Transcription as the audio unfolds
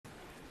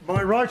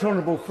My right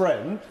honourable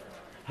friend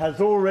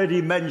has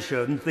already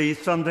mentioned the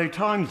Sunday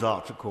Times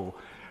article,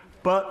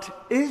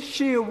 but is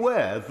she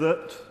aware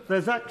that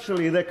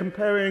they're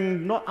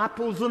comparing not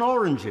apples and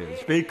oranges?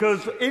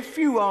 Because if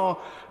you are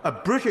a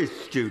British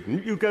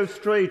student, you go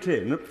straight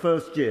in at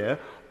first year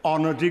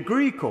on a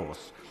degree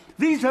course.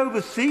 These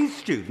overseas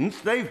students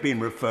they've been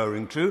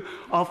referring to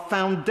are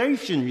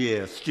foundation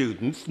year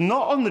students,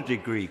 not on the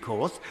degree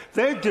course.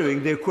 They're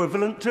doing the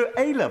equivalent to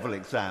A-level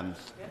exams.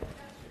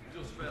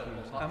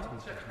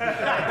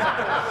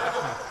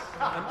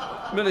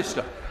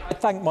 Minister. I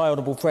thank my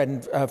honourable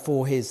friend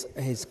for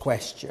his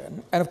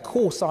question. And of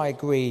course I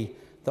agree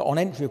that on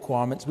entry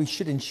requirements we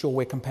should ensure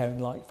we're comparing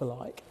like for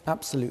like,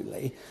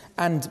 absolutely,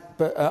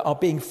 but are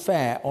being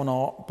fair on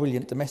our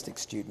brilliant domestic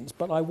students.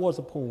 But I was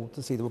appalled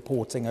to see the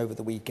reporting over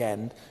the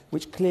weekend,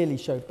 which clearly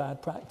showed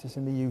bad practice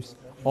in the use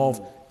of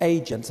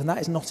agents, and that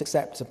is not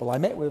acceptable. I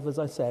met with, as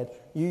I said,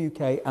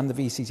 UUK and the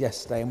VCs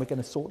yesterday, and we're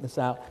going to sort this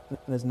out.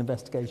 There's an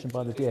investigation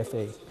by the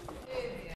DfE.